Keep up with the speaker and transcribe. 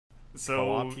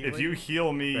So if you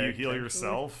heal me, you heal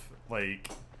yourself. Like,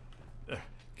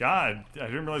 God, I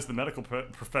didn't realize the medical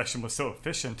profession was so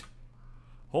efficient.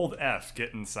 Hold F,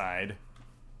 get inside.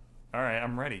 All right,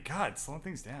 I'm ready. God, slowing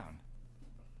things down.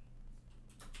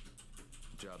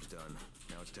 Job's done.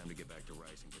 Now it's time to get back to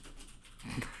Rising.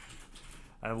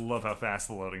 I love how fast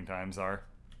the loading times are.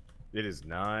 It is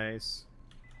nice.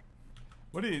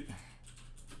 What do you...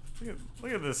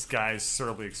 Look at this guy's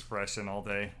surly expression all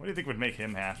day. What do you think would make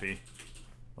him happy?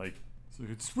 Like,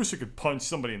 I just wish I could punch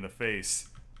somebody in the face.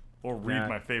 Or read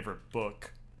my favorite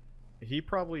book. He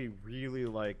probably really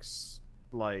likes,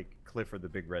 like, Clifford the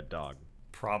Big Red Dog.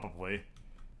 Probably.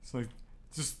 It's like,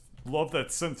 just love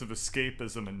that sense of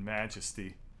escapism and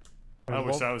majesty. I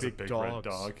wish I was a big red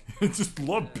dog. Just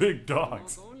love big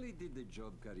dogs. Not only did the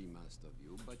job Karim asked of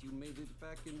you, but you made it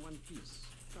back in one piece.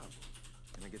 Bravo.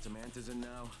 Can I get some antizin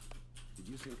now? Did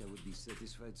you think I would be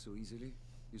satisfied so easily?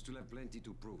 You still have plenty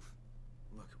to prove.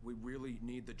 Look, we really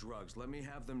need the drugs. Let me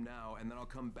have them now, and then I'll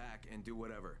come back and do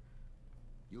whatever.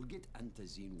 You'll get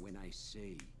antizin when I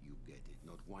say you get it,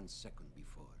 not 1 second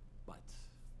before. But,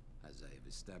 as I have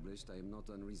established, I am not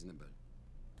unreasonable.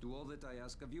 Do all that I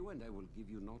ask of you, and I will give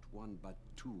you not 1 but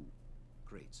 2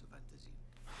 crates of antizin.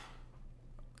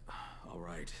 All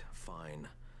right, fine.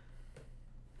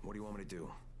 What do you want me to do?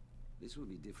 This will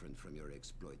be different from your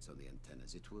exploits on the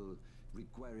antennas. It will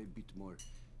require a bit more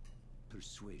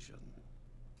persuasion.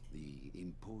 The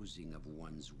imposing of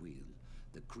one's will,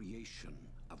 the creation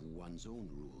of one's own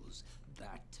rules.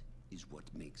 That is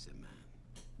what makes a man.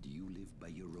 Do you live by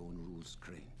your own rules,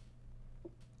 Crane?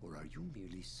 Or are you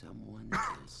merely someone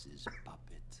else's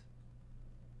puppet?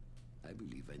 I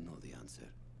believe I know the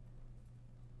answer.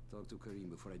 Talk to Karim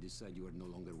before I decide you are no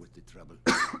longer worth the trouble.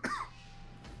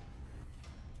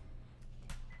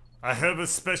 I have a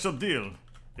special deal.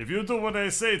 If you do what I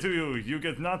say to you, you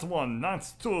get not 1,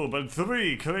 not 2, but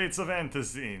 3 crates of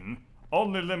antizin.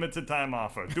 Only limited time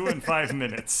offer. Do in 5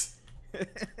 minutes.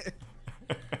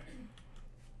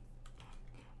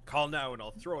 Call now and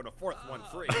I'll throw in a 4th one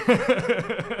free.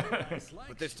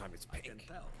 But this time it's pink.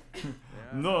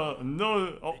 No,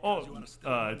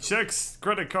 checks,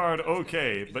 credit card,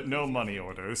 okay, but no money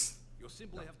orders. You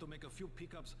simply have to make a few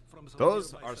pickups from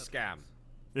Those are scam.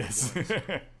 Yes.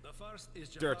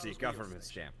 Dirty government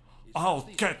scam. I'll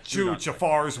get you,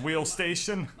 Jafar's wheel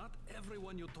station. Not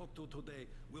everyone you talk to today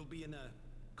will be in a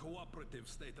cooperative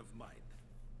state of mind.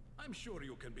 I'm sure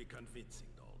you can be convincing,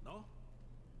 though, no?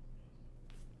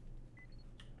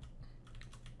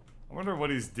 I wonder what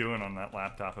he's doing on that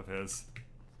laptop of his.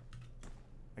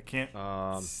 I can't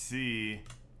see.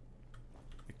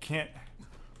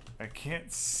 I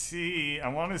can't see. I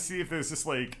want to see if there's just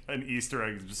like an Easter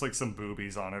egg, just like some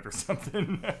boobies on it or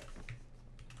something.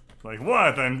 Like,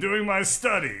 what? I'm doing my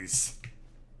studies.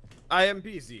 I am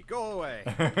busy. Go away.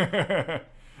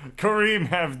 Karim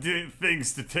have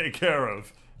things to take care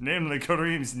of, namely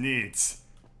Karim's needs.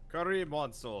 Karim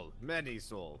wants soul, many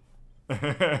soul.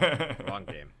 Wrong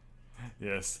game.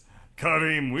 Yes.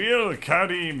 Karim will,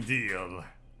 Karim deal.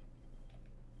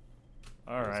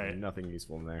 Alright. Nothing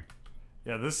useful in there.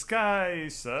 Yeah, this guy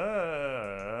sucks.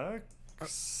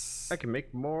 I can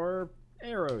make more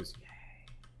arrows. Yay.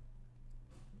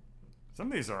 Some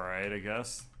of these are alright, I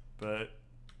guess. But,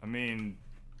 I mean,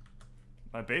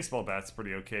 my baseball bat's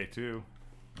pretty okay, too.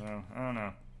 Well, I don't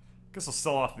know. Guess I'll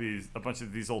sell off a bunch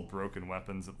of these old broken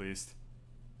weapons, at least.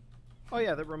 Oh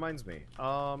yeah, that reminds me.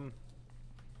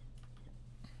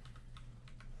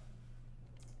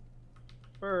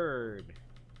 Bird.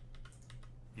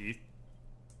 Heath.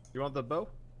 You want the bow?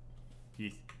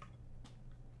 Heath.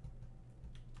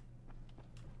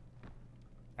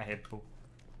 I have bow.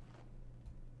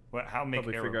 What? How make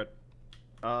Probably arrow? figure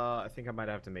out. I think I might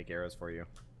have to make arrows for you.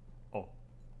 Oh.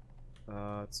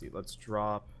 Let's see. Let's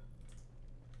drop.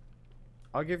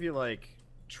 I'll give you like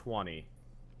 20.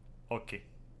 Okay.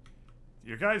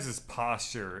 Your guys'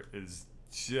 posture is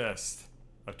just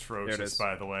atrocious,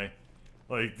 by the way.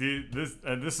 Like,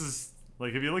 this is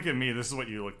like, if you look at me, this is what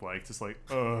you look like. Just like,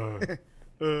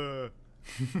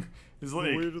 It's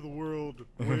like, the weight of the world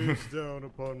weighs down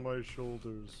upon my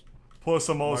shoulders. Plus,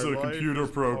 I'm also a computer is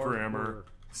programmer,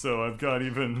 so I've got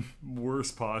even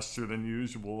worse posture than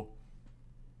usual.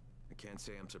 I can't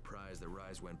say I'm surprised that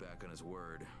Rise went back on his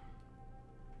word.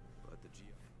 But the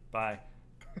Bye.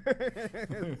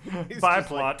 He's Bye, just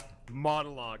plot. Like,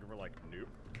 monologue, and we're like, nope.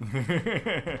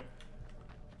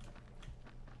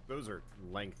 Those are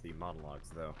lengthy monologues,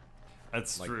 though.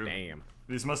 That's like, true. Damn.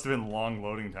 These must have been long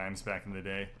loading times back in the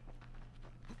day.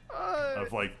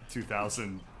 Of like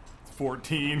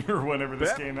 2014 or whenever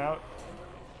this came out.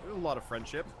 There's a lot of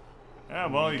friendship. Yeah,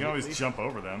 well, you can always jump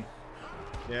over them.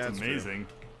 Yeah, it's amazing.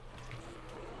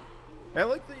 I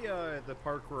like the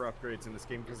parkour upgrades in this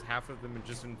game because half of them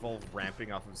just involve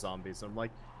ramping off of zombies. I'm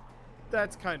like,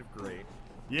 that's kind of great.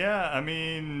 Yeah, I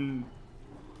mean,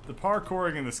 the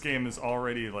parkouring in this game is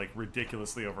already like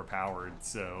ridiculously overpowered,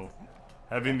 so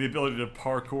having the ability to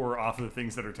parkour off of the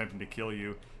things that are attempting to kill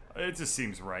you, it just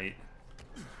seems right.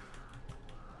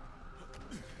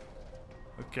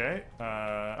 Okay,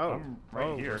 I'm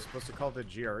right here. We're supposed to call it the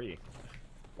GRE.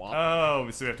 Wow.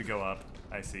 Oh, so we have to go up.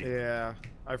 I see. Yeah,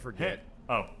 I forget. Hit.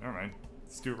 Oh, never mind.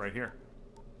 Let's do it right here.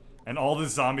 And all the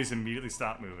zombies immediately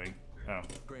stop moving. Oh.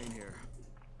 Crane here.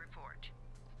 Report.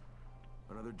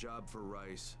 Another job for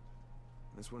Rice.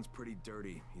 This one's pretty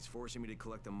dirty. He's forcing me to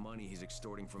collect the money he's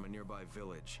extorting from a nearby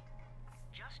village.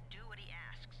 Just do what he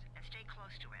asks and stay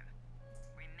close to him.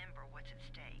 Remember what's at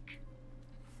stake.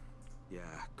 Yeah,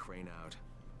 Crane out.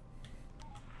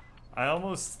 I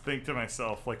almost think to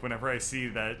myself, like, whenever I see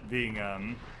that being,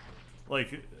 I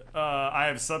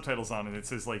have subtitles on it, it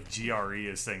says, like, GRE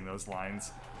is saying those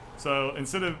lines. So,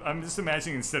 I'm just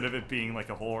imagining instead of it being, like,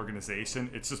 a whole organization,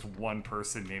 it's just one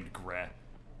person named Gre.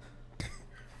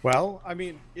 Well, I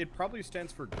mean, it probably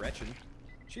stands for Gretchen.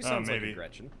 She sounds like a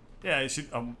Gretchen. Yeah, she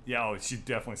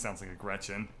definitely sounds like a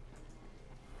Gretchen.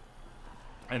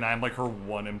 And I'm, like, her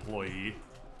one employee.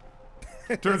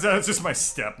 Turns out it's just my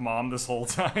stepmom this whole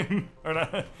time. Or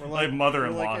not, my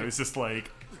mother-in-law, who's just like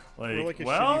we're like a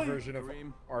well, shitty version of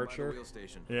Archer. Wheel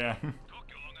station. Yeah. Took you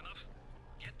long enough.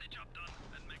 Get the job done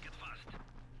and make it fast.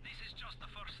 This is just the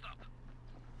first stop.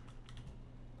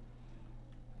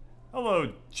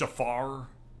 Hello, Jafar.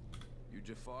 You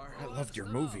Jafar? I loved your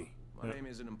movie. My name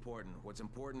isn't important. What's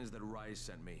important is that Rice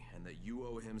sent me, and that you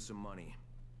owe him some money.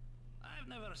 I've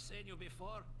never seen you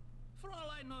before. For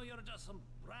all I know, you're just some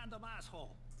random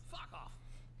asshole. Fuck off.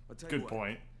 I'll tell you Good what,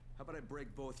 point. How about I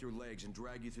break both your legs and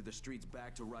drag you through the streets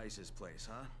back to Rice's place,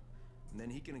 huh? And then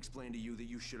he can explain to you that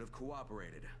you should have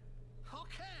cooperated.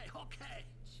 Okay.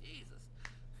 Jesus.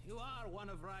 You are one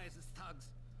of Rise's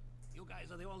thugs. You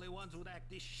guys are the only ones who'd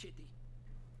act this shitty.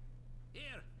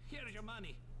 Here's your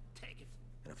money. Take it.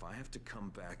 And if I have to come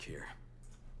back here...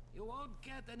 You won't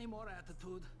get any more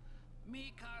attitude.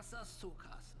 Mi casa, su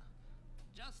casa.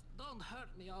 Just don't hurt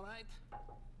me, alright?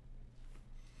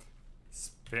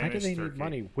 Spanish Why do they turkey. need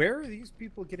money? Where are these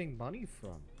people getting money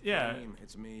from? Yeah.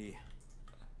 It's me.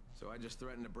 So I just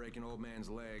threatened to break an old man's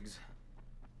legs.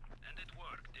 And it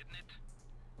worked, didn't it?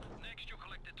 Next you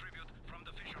collect the tribute from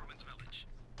the fisherman's village.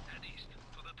 Head east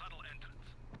to the tunnel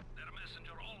entrance. Their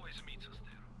messenger always meets us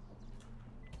there.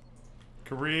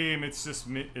 Kareem, it's just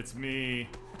me. It's me.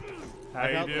 How I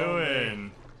you got lonely.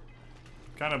 doing?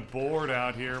 Kind of bored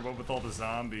out here, but with all the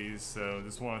zombies, so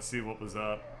just want to see what was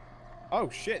up. Oh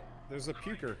shit! There's a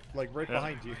puker, like right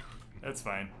behind you. That's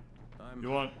fine. I'm You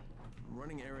want?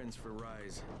 running errands for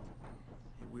Rise.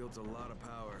 He wields a lot of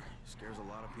power, scares a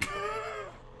lot of people.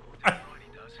 Right,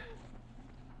 he does.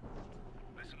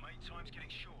 Listen, mate, time's getting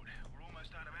short. We're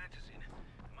almost out of antizin.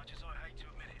 As much as I hate to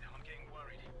admit it, I'm getting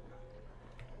worried.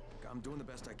 I'm doing the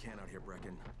best I can out here,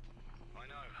 Brecken. I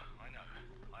know.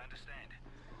 I understand.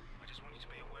 I just want you to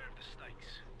be aware of the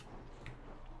stakes.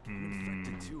 I'm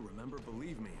infected too, remember?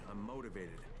 Believe me, I'm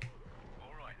motivated.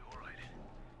 All right.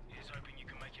 Here's hoping you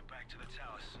can make it back to the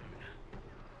tower soon.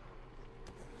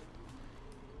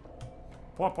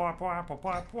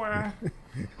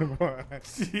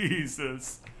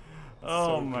 Jesus.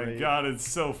 Oh So my great. god, it's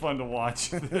so fun to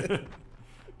watch.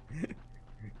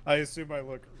 I assume I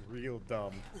look real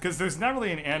dumb. Because there's not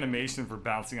really an animation for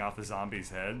bouncing off the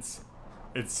zombies' heads.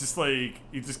 It's just like,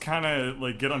 you just kind of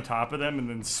like get on top of them and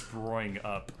then sprawling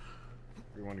up.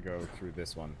 We want to go through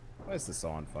this one. Why is this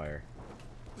all on fire?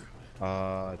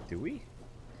 Do we?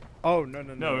 Oh, no.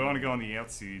 No, we want to go on the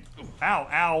outside.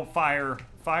 Ow, fire.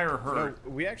 Fire hurt.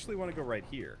 No, we actually want to go right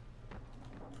here.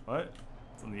 What?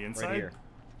 It's on the inside? Right here.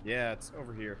 Yeah, it's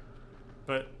over here.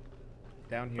 But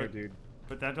Down here, dude.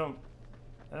 But that don't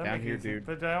Down make here, any- dude.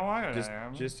 But I don't want it.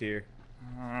 Just here.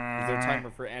 Is there a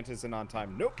timer for Antis and on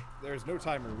time? Nope, there's no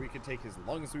timer. We can take as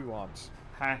long as we want.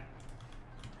 Huh.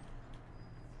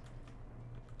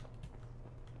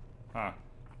 Huh.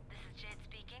 This is Jade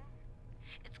speaking.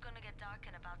 It's gonna get dark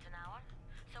in about an hour.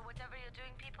 So whatever you're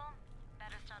doing, people,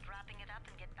 better start wrapping it up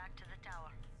and get back to the tower.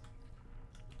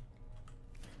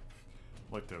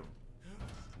 Like to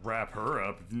wrap her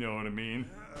up, if you know what I mean.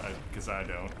 Because I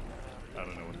don't. I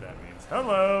don't know what that means.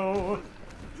 Hello!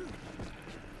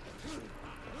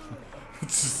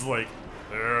 It's just like,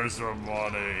 there's some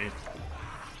money.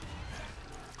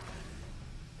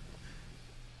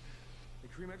 Hey,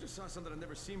 Kareem, I just saw something I've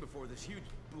never seen before. This huge,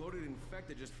 bloated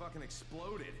infected just fucking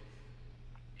exploded.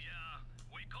 Yeah,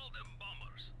 we call them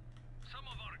bombers. Some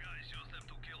of guys use them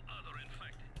to kill other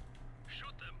infected.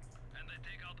 Shoot them, and they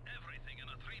take out everything in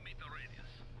a 3-meter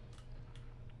radius.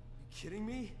 You kidding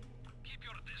me? Keep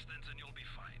your distance and you'll be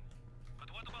fine. But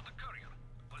what about the courier?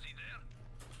 Was he there?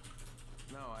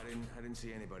 No, I didn't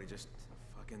see anybody, just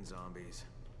fucking zombies.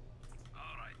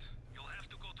 Alright, you'll have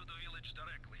to go to the village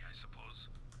directly, I suppose.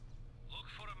 Look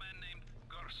for a man named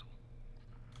Gersel.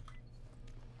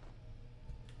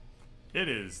 It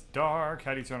is dark.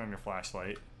 How do you turn on your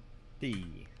flashlight?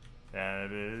 D.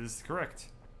 That is correct.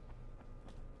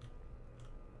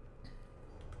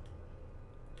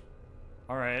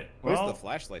 Alright, At least well, the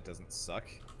flashlight doesn't suck.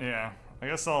 yeah, I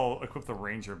guess I'll equip the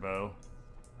ranger bow.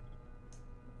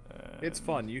 It's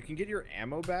fun. You can get your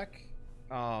ammo back.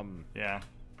 Yeah.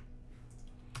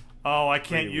 Oh, I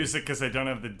can't Really? use it because I don't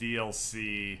have the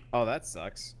DLC. Oh, that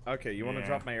sucks. Okay, you want to Yeah.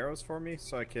 drop my arrows for me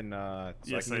so I can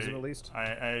use them at least?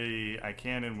 I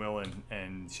can and will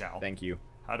and shall. Thank you.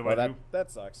 How do Well, I do?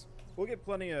 that sucks. We'll get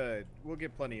plenty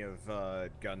of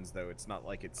guns though. It's not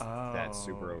like it's that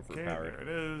super Okay, overpowered. there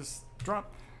it is.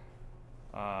 Drop.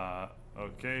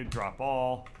 Okay, drop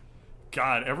all.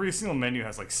 God, every single menu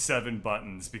has like 7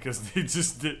 buttons because they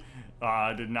just did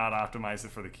not optimize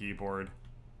it for the keyboard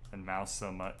and mouse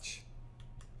so much.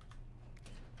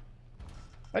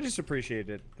 I just appreciate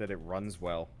it that it runs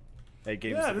well. Hey,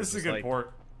 games Yeah, that are this is a just good like,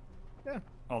 port. Yeah,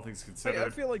 All things I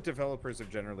considered. feel like developers have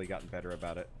generally gotten better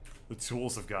about it. The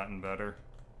tools have gotten better.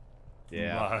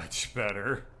 Yeah. Much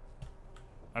better.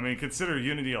 I mean, consider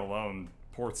Unity alone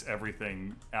ports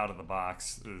everything out of the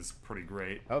box is pretty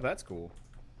great. Oh, that's cool.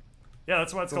 Yeah,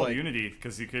 that's why it's So, called like- Unity,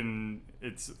 because you can,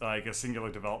 it's like a singular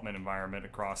development environment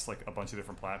across like a bunch of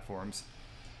different platforms.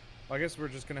 I guess we're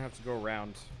just gonna have to go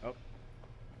around. Oh.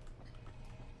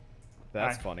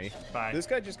 That's Bye. funny. Bye. This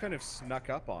guy just kind of snuck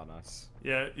up on us.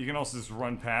 Yeah, you can also just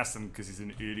run past him because he's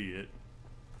an idiot.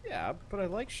 Yeah, but I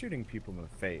like shooting people in the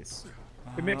face.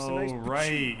 It makes a nice... Oh,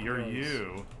 right, you're noise.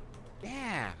 you.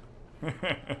 Yeah.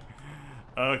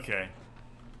 Okay.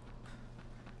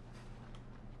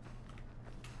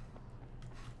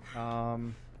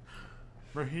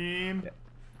 Raheem, Yeah.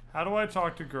 how do I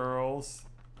talk to girls?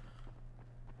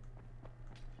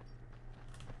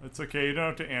 It's okay, you don't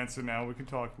have to answer now. We can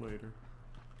talk later.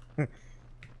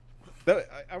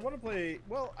 I want to play...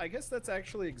 Well, I guess that's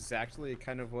actually exactly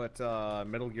kind of what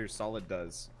Metal Gear Solid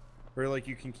does. Where, like,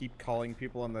 you can keep calling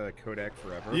people on the codec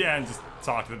forever. Yeah, and just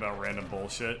talking about random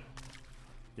bullshit.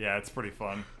 Yeah, it's pretty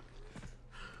fun.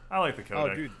 I like the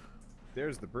codec. Oh, dude.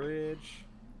 There's the bridge.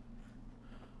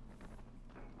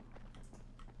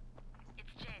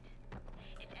 It's Jed.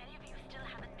 If any of you still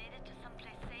haven't made it to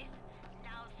someplace safe,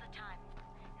 now's the time.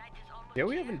 Night is almost Yeah,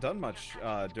 we here, haven't done much and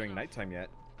your country is during close. nighttime yet.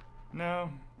 No.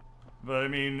 But I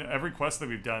mean, every quest that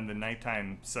we've done, the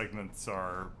nighttime segments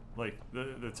are, like,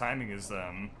 the timing is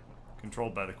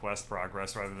controlled by the quest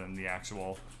progress rather than the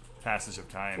actual passage of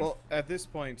time. Well, at this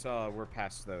point, we're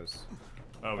past those.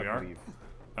 oh, we I are? believe.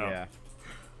 Oh. Yeah.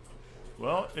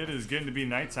 Well, it is getting to be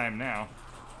nighttime now.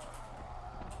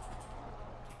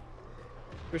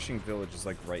 Fishing village is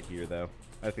like right here, though.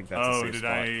 I think that's a Oh, safe did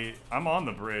spot. I'm on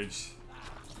the bridge.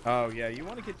 Oh, yeah, you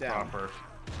want to get down. Proper.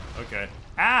 Okay.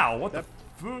 Ow! What That-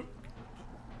 the fu-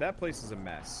 That place is a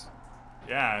mess.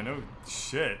 Yeah, no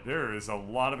shit. There is a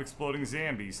lot of exploding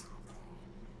zombies.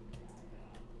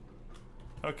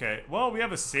 Okay, well, we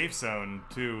have a safe zone,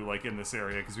 too, like, in this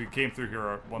area, because we came through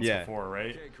here once Yeah. before,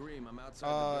 right? Okay, Kareem, I'm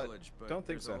outside the village, but don't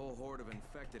think there's so. a whole horde of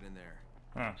infected in there.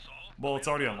 Huh. Well, it's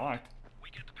already unlocked. We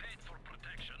get paid for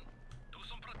protection. Do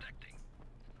some protecting.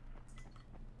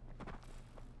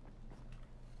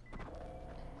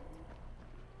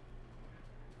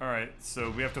 Alright,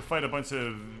 so we have to fight a bunch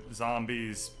of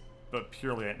zombies, but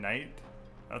purely at night?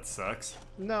 That sucks.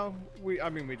 No, we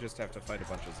just have to fight a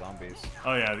bunch of zombies.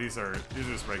 Oh yeah, these are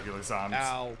just regular zombies.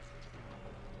 Ow.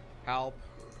 Help.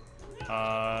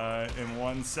 In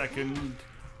 1 second.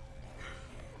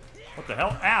 What the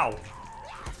hell? Ow!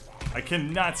 I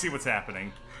cannot see what's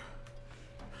happening.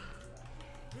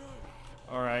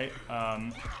 Alright,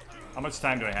 how much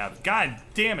time do I have? God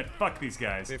damn it, fuck these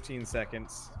guys. 15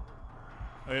 seconds.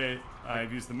 Okay,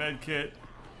 I've used the med kit.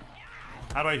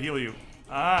 How do I heal you?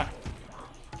 Ah!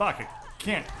 Fuck, I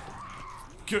can't.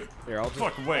 Good. Here, I'll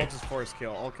Fuck away. I'll just force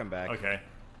kill. I'll come back. Okay,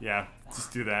 yeah,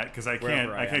 just do that, because I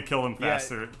Wherever I can't am. kill them Yeah,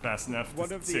 fast enough One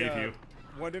to of the save you.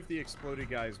 one of the exploded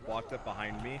guys walked up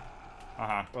behind me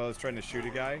Uh-huh. while I was trying to shoot a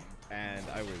guy, and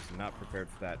I was not prepared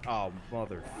for that. Oh,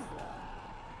 mother.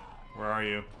 Where are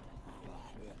you?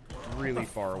 Really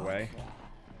far away.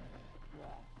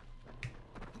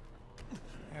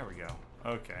 There we go.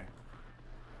 Okay.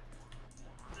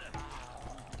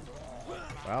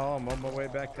 Well, I'm on my way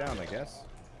back down, I guess.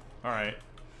 Alright.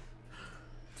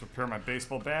 To repair my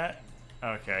baseball bat.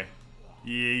 Okay.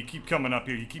 Yeah, you keep coming up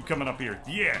here. You keep coming up here.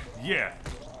 Yeah, yeah.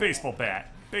 Baseball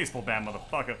bat. Baseball bat,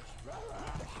 motherfucker.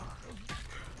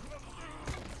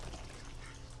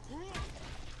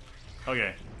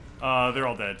 Okay. They're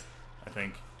all dead, I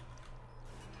think.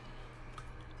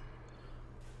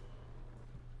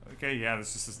 Okay, yeah,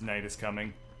 this just as night is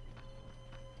coming.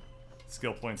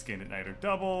 Skill points gained at night are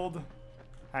doubled.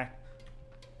 Hi.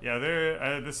 Yeah,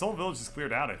 this whole village is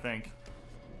cleared out, I think.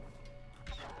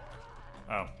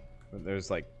 Oh. There's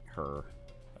like her.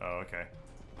 Oh, okay.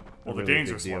 Well, the really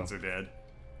dangerous ones are dead.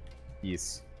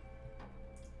 Yes.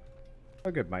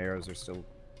 Oh, good. My arrows are still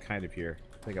kind of here.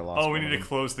 I think I lost. Oh, we one need of to them.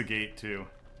 close the gate too.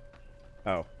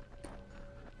 Oh.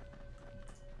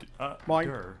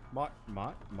 Mine.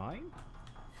 Mine.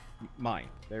 Mine.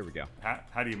 There we go.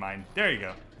 How do you mine? There you go.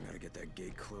 I gotta get that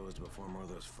gate closed before more of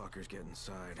those fuckers get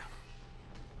inside.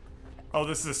 Oh,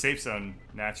 this is a safe zone,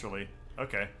 naturally.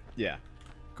 Okay. Yeah.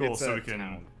 Cool, It's so a we can...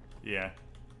 town. Yeah.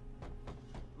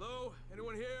 Hello?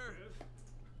 Anyone here?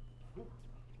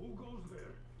 Who goes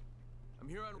there? I'm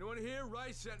here on... Anyone here?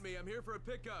 Rice sent me. I'm here for a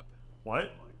pickup.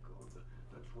 What? My God,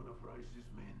 that's one of Rice's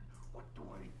men. What do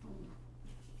I do?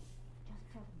 Just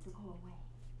tell him to go away.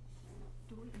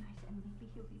 Do it nice and maybe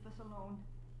he'll leave us alone.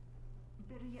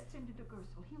 Better yet, send it to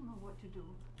Gersel. He'll know what to do.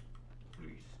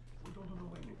 Please, we don't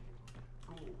know anything.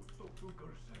 Go, talk to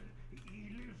Gersel.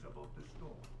 He lives above the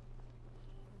store.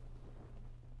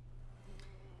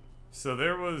 So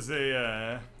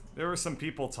there were some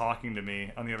people talking to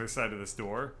me on the other side of this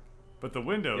door, but the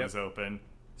window is open,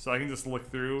 so I can just look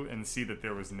through and see that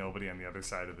there was nobody on the other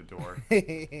side of the door.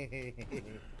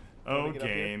 Oh,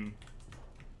 game.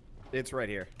 It's right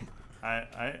here.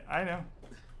 I know.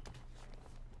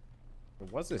 There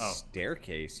was a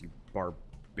staircase, you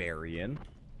barbarian.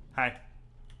 Hi.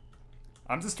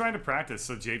 I'm just trying to practice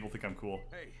so Jade will think I'm cool.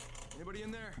 Hey, anybody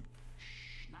in there?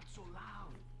 Shh, not so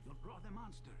loud. You'll draw the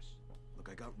monsters. Look,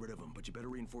 I got rid of them, but you better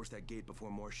reinforce that gate before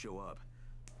more show up.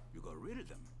 You got rid of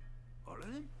them? All of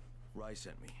them? Rice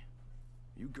sent me.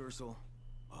 You Gersel?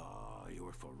 Oh, you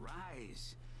were for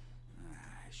Rise.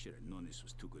 I should have known this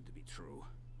was too good to be true.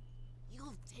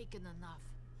 You've taken enough.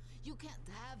 You can't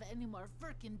have any more.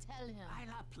 Frickin' tell him.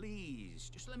 Isla,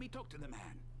 please. Just let me talk to the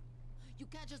man. You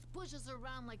can't just push us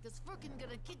around like this. Frickin'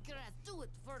 gonna kick your ass. Do it,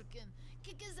 Frickin'.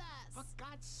 Kick his ass. For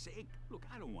God's sake. Look,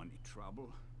 I don't want any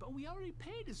trouble. But we already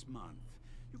paid this month.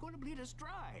 You're going to bleed us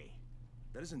dry.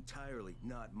 That is entirely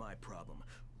not my problem.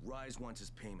 Rise wants his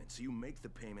payment, so you make the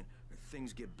payment or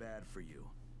things get bad for you.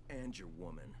 And your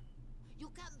woman. You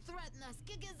can't threaten us.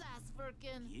 Kick his ass,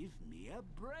 Frickin'. Give me a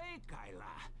break,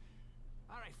 Isla.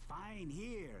 All right, fine,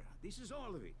 here. This is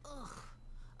all of it. Ugh.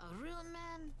 A real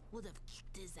man would have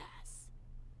kicked his ass.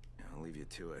 I'll leave you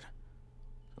to it.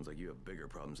 Sounds like you have bigger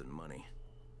problems than money.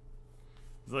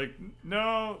 It's like,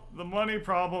 no, the money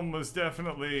problem was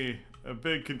definitely a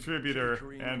big contributor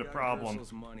and a problem.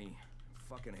 Gersel's money.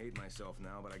 Fucking hate myself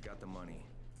now, but I got the money.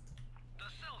 The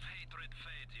self-hatred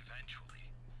fades eventually.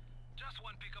 Just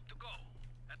one pickup to go.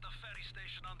 At the ferry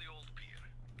station on the old pier.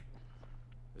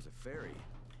 There's a ferry.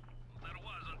 There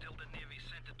was until the Navy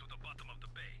sent it to the bottom of the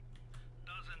bay.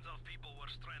 Dozens of people were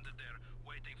stranded there,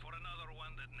 waiting for another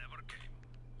one that never came.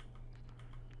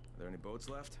 Are there any boats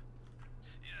left?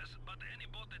 Yes, but any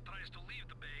boat that tries to leave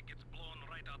the bay gets blown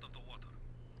right out of the water.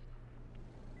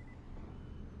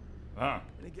 Ah.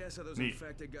 Any guess how those Neat.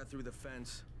 infected got through the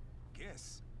fence?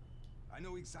 Guess. I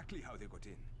know exactly how they got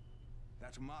in.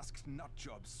 That masked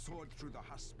nutjob soared through the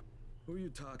husp. Who are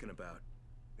you talking about?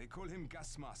 They call him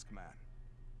Gas Mask Man.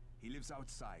 He lives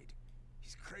outside.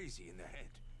 He's crazy in the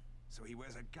head. So he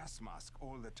wears a gas mask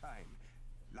all the time.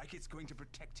 Like it's going to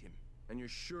protect him. And you're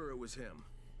sure it was him?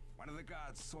 One of the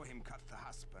guards saw him cut the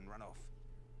husp and run off.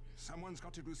 Someone's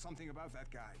got to do something about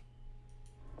that guy.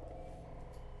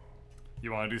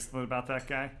 You want to do something about that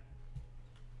guy?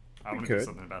 I want to do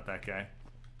something about that guy.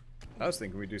 I was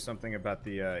thinking we do something about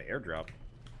the airdrop.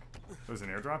 There's an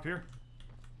airdrop here?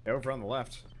 Over on the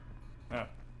left. Oh.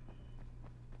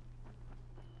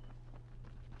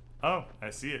 Oh, I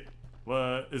see it.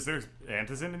 Well, is there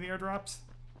antizin in the airdrops?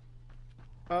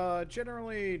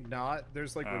 Generally not.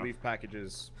 There's like relief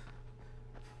packages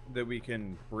that we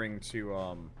can bring to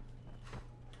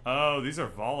Oh, these are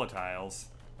volatiles.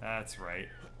 That's right.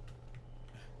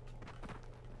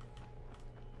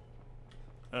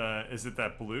 Is it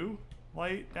that blue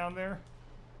light down there?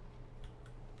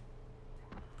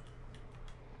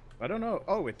 I don't know.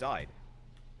 Oh, it died.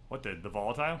 What did? The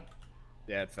volatile?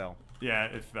 Yeah, it fell. Yeah,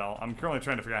 it fell. I'm currently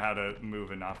trying to figure out how to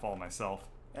move and not fall myself.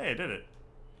 Hey, I did it.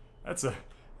 That's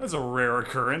a rare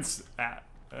occurrence.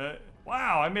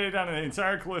 Wow, I made it down an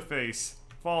entire cliff face.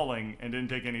 falling and didn't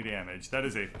take any damage. That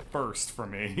is a first for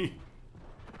me.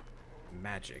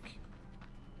 Magic.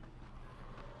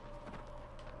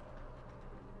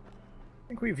 I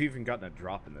think we've even gotten a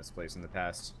drop in this place in the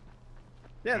past.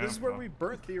 Yeah, this is where we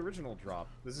burnt the original drop.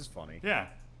 This is funny. Yeah.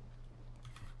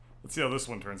 Let's see how this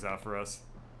one turns out for us.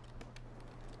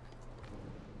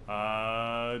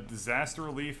 Disaster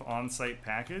relief on-site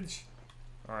package.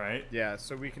 All right. Yeah,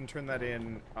 so we can turn that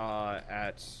in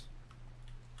at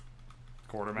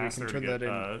quartermaster to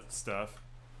get stuff.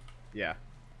 Yeah.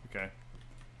 Okay.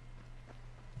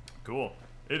 Cool.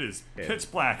 It is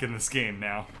pitch black in this game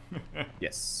now.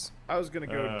 Yes. I was gonna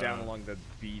go down along the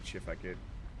beach if I could.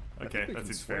 Okay, that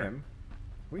seems fair.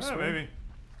 We swim. Maybe.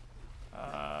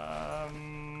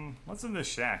 What's in this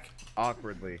shack?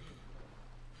 Awkwardly.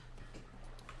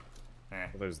 Eh.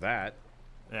 Well, there's that.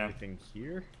 Yeah. Anything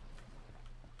here?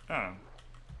 Oh.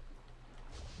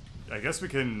 I guess we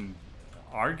can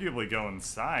arguably go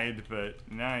inside, but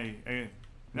no,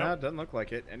 No, it doesn't look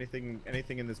like it. Anything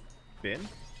in this bin?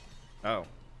 Oh.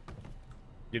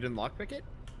 You didn't lockpick it?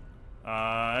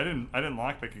 I didn't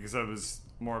lockpick it because I was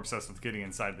more obsessed with getting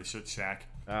inside the shit shack.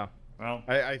 Oh. Well,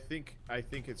 I think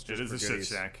it's just it is a shit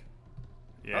shack.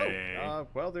 Yeah. Oh,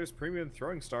 well, there's premium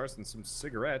throwing stars and some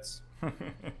cigarettes.